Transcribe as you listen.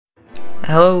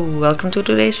Hello, welcome to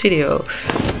today's video.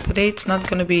 Today it's not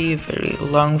gonna be a very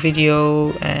long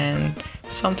video and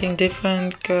something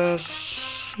different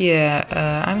because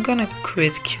I'm gonna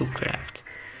quit CubeCraft.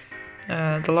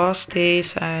 The last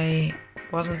days I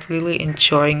wasn't really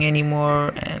enjoying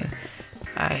anymore, and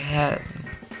I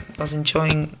was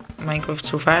enjoying Minecraft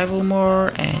survival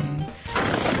more, and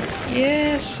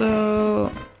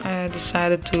so I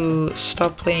decided to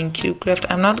stop playing CubeCraft.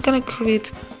 I'm not gonna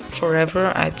quit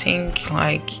forever. I think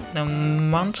like in a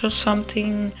month or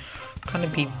something I'm gonna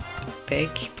be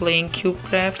back playing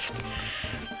CubeCraft.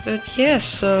 But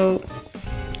so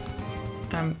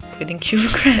I'm quitting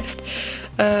CubeCraft.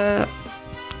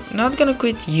 Not gonna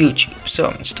quit YouTube, so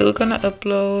I'm still gonna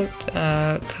upload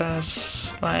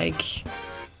cause like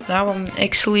now I'm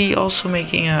actually also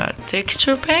making a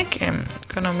texture pack. I'm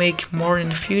gonna make more in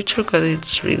the future because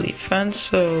it's really fun,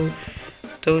 so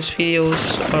those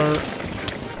videos are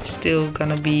still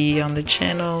gonna be on the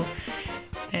channel.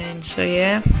 And so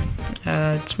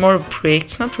it's more a break.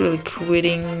 It's not really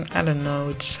quitting, I don't know,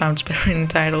 it sounds better in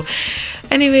the title.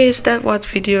 Anyways, that was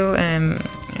video, and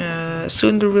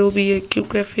soon there will be a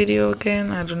CubeCraft video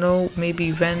again. I don't know,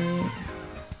 maybe when,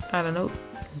 I don't know.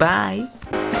 Bye.